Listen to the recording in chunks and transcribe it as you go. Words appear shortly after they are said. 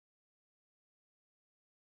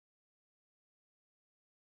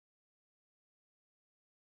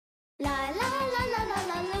La la la la la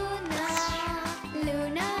la Luna,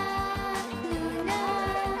 Luna, Luna.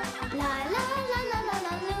 La la la la la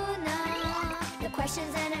la Luna. The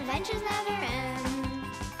questions and adventures never end.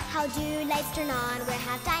 How do lights turn on? Where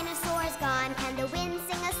have dinosaurs gone? Can the wind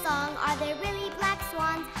sing a song? Are there really black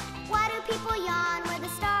swans? Why do people yawn? Where the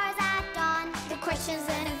stars at dawn? The questions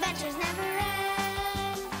and adventures never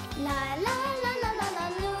end. La la la la la la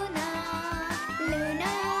Luna,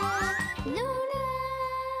 Luna, Luna.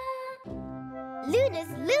 Luna's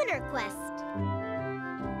Lunar Quest.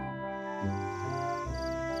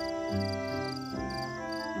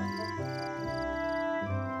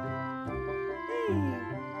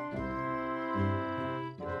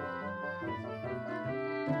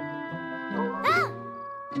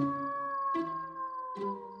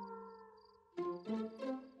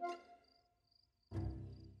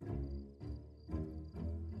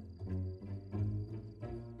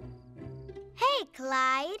 Hey,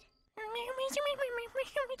 Clyde.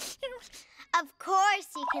 Of course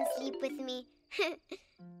you can sleep with me.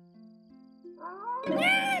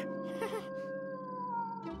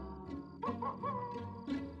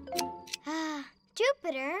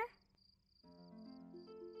 Jupiter.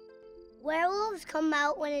 Werewolves come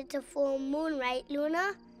out when it's a full moon, right,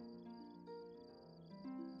 Luna?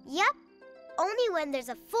 Yep, only when there's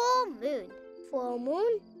a full moon. Full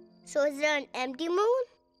moon? So is there an empty moon?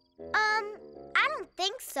 I don't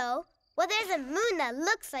think so. Well, there's a moon that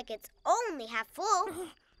looks like it's only half full.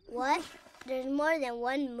 What? There's more than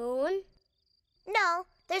one moon? No,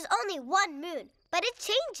 there's only one moon, but it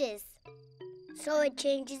changes. So it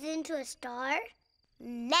changes into a star?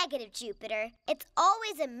 Negative, Jupiter. It's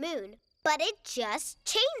always a moon, but it just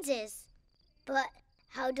changes. But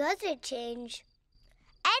how does it change?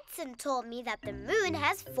 Edson told me that the moon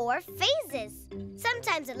has 4 phases.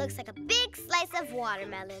 Sometimes it looks like a big slice of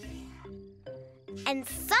watermelon. And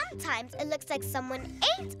sometimes it looks like someone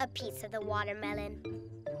ate a piece of the watermelon.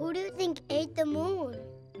 Who do you think ate the moon?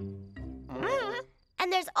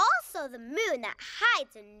 And there's also the moon that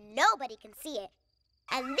hides and nobody can see it.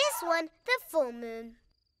 And this one, the full moon.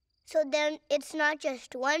 So then it's not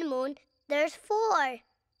just one moon, there's 4.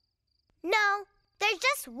 No, there's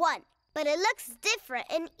just one, but it looks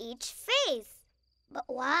different in each phase. But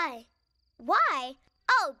why? Why?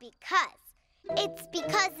 Oh, because. It's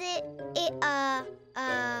because I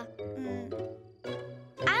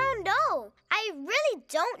don't know. I really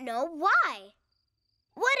don't know why.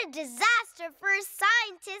 What a disaster for a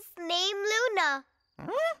scientist named Luna.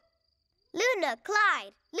 Luna,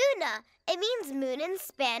 Clyde. Luna. It means moon in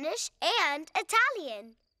Spanish and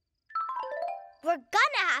Italian. We're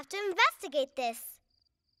gonna have to investigate this.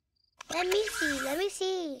 Let me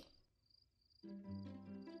see.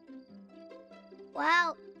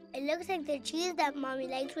 Wow, it looks like the cheese that Mommy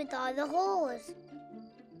likes with all the holes.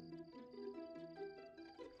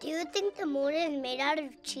 Do you think the moon is made out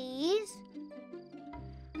of cheese?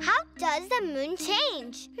 How does the moon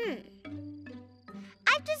change?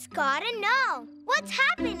 I've just gotta know. What's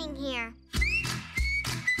happening here?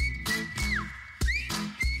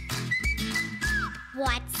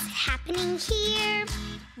 What's happening here?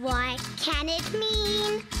 What can it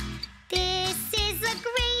mean? This is the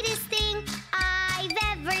greatest thing I've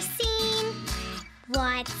ever seen.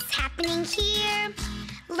 What's happening here?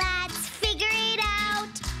 Let's figure it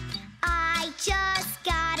out. I just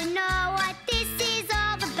gotta know what this is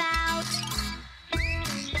all about.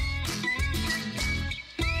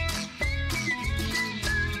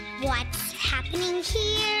 What's happening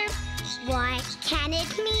here? What can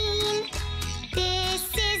it mean? This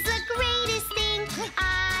is the greatest thing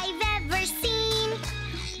I've ever seen.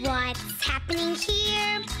 What's happening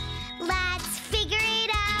here? Let's figure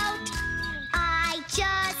it out. I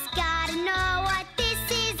just gotta know what this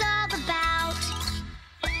is all about.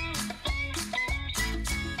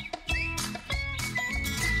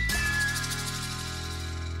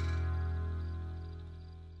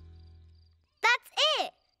 That's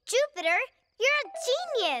it! Jupiter, you're a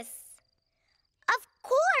genius! Of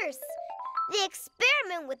course! The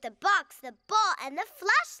experiment with the box, the ball, and the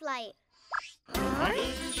flashlight.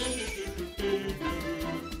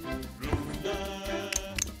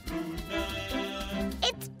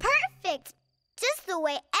 It's perfect! Just the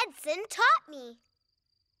way Edson taught me.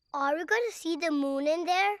 Are we going to see the moon in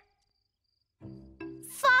there?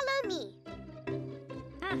 Follow me.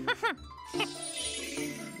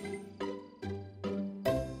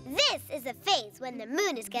 This is a phase when the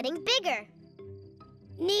moon is getting bigger.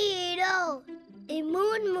 Neato! A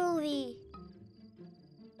moon movie.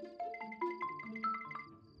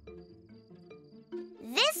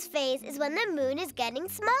 This phase is when the moon is getting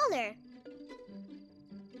smaller.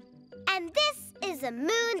 And this is is a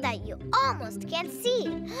moon that you almost can't see.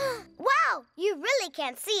 Wow, you really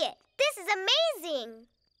can't see it. This is amazing.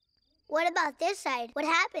 What about this side? What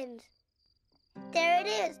happens? There it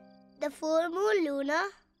is, the full moon, Luna.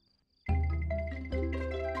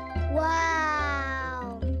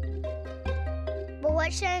 Wow! But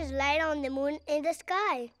what shines light on the moon in the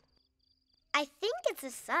sky? I think it's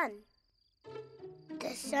the sun.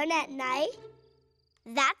 The sun at night?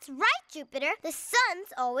 That's right, Jupiter. The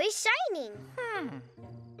sun's always shining.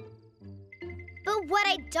 But what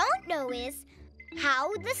I don't know is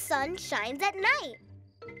how the sun shines at night.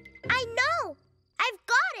 I know! I've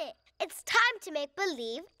got it! It's time to make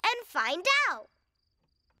believe and find out.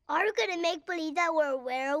 Are we going to make believe that we're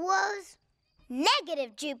werewolves?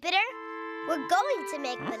 Negative, Jupiter. We're going to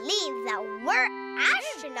make believe that we're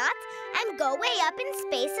astronauts and go way up in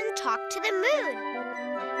space and talk to the moon.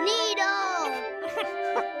 Neato!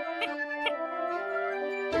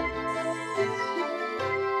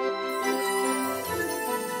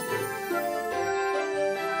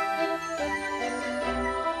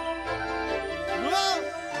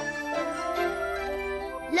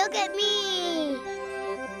 Look at me!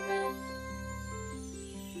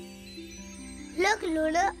 Look,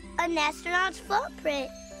 Luna, an astronaut's footprint.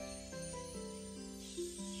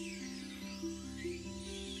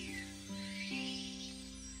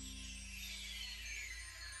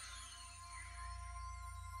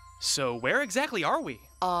 So where exactly are we?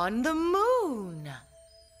 On the moon.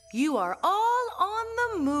 You are all on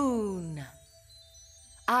the moon.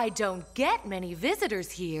 I don't get many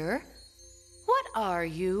visitors here. What are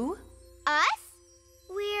you? Us?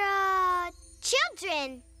 We're,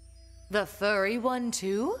 children. The furry one,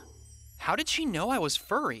 too? How did she know I was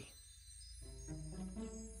furry?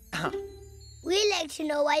 We like to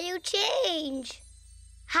know why you change.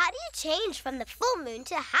 How do you change from the full moon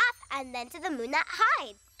to half and then to the moon that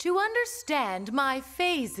hides? To understand my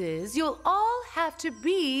phases, you'll all have to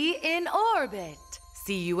be in orbit.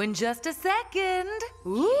 See you in just a second.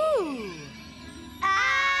 Ooh!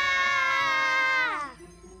 Ah!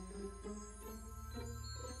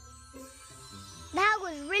 That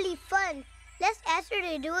was really fun. Let's ask her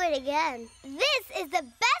to do it again. This is the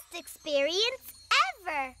best experience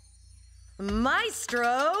ever.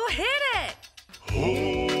 Maestro, hit it!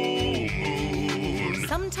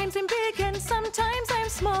 Sometimes I'm big and sometimes I'm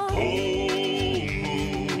small.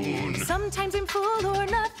 Sometimes I'm full or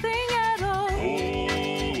nothing at all.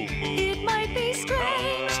 It might be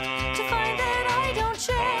strange to find that I don't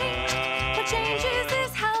change. What changes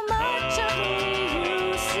is how much of me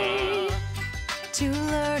you see. To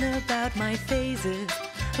learn about my phases,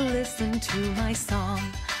 listen to my song.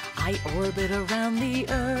 I orbit around the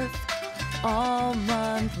earth all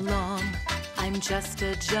month long. I'm just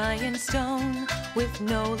a giant stone with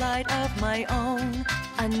no light of my own.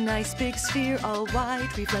 A nice big sphere all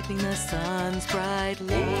white, reflecting the sun's bright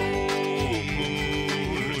light.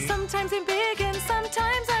 Sometimes I'm big and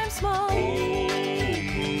sometimes I'm small.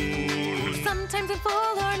 Sometimes I'm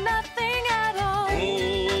full or nothing at all.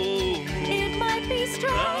 It might be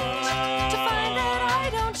strange to find that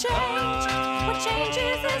I don't change. What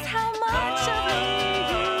changes is how much of me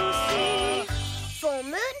you see. Full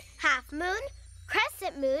moon, half moon,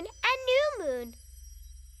 crescent moon, and new moon.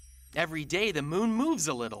 Every day the moon moves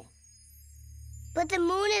a little. But the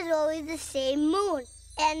moon is always the same moon,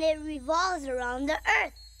 and it revolves around the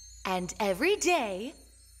earth. And every day,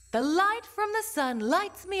 the light from the sun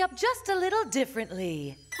lights me up just a little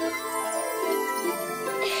differently.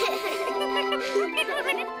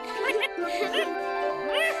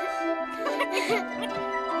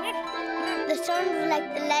 The sun is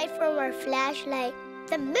like the light from our flashlight.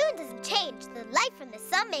 The moon doesn't change. The light from the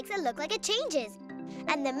sun makes it look like it changes.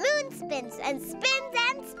 And the moon spins and spins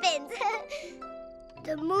and spins.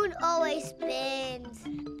 The moon always spins.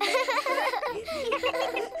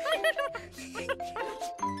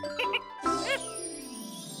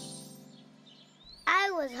 I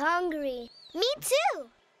was hungry. Me too.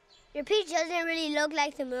 Your peach doesn't really look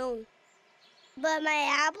like the moon. But my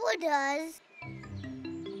apple does.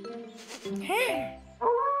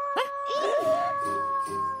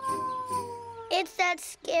 It's that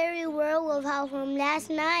scary werewolf howl from last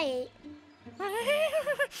night. But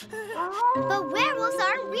werewolves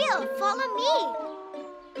aren't real. Follow me.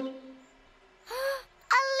 A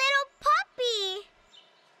little puppy.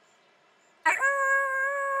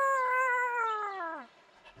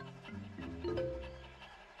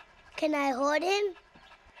 Can I hold him?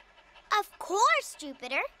 Of course,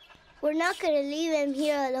 Jupiter. We're not going to leave him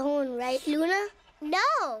here alone, right, Luna?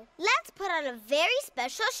 No. Let's put on a very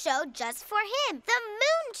special show just for him. The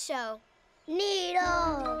Moon Show.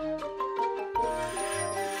 Neato!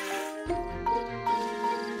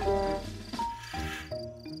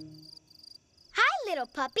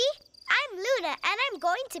 little puppy. I'm Luna, and I'm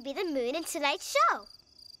going to be the moon in tonight's show.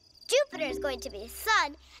 Jupiter is going to be the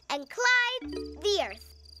sun, and Clyde, the earth.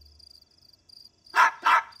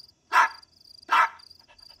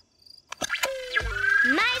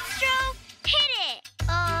 Maestro, hit it!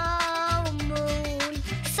 Oh, moon.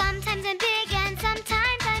 Sometimes I'm big and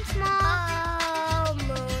sometimes I'm small. Oh,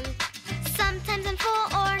 moon. Sometimes I'm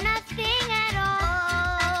full or nothing at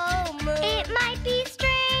all. Oh, moon. It might be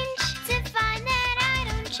strange to find that I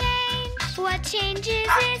don't change. What changes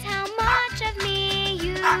is how much of me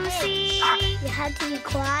you see. You have to be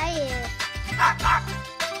quiet.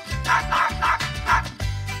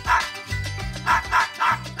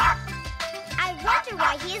 I wonder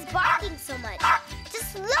why he is barking so much.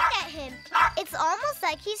 Just look at him. It's almost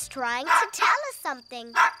like he's trying to tell us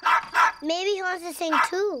something. Maybe he wants to sing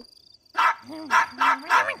too.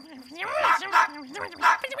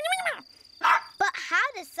 But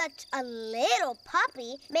how does such a little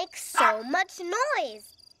puppy make so much noise?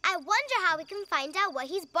 I wonder how we can find out what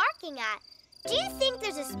he's barking at. Do you think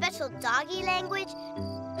there's a special doggy language?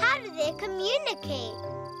 How do they communicate?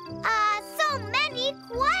 So many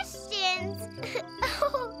questions.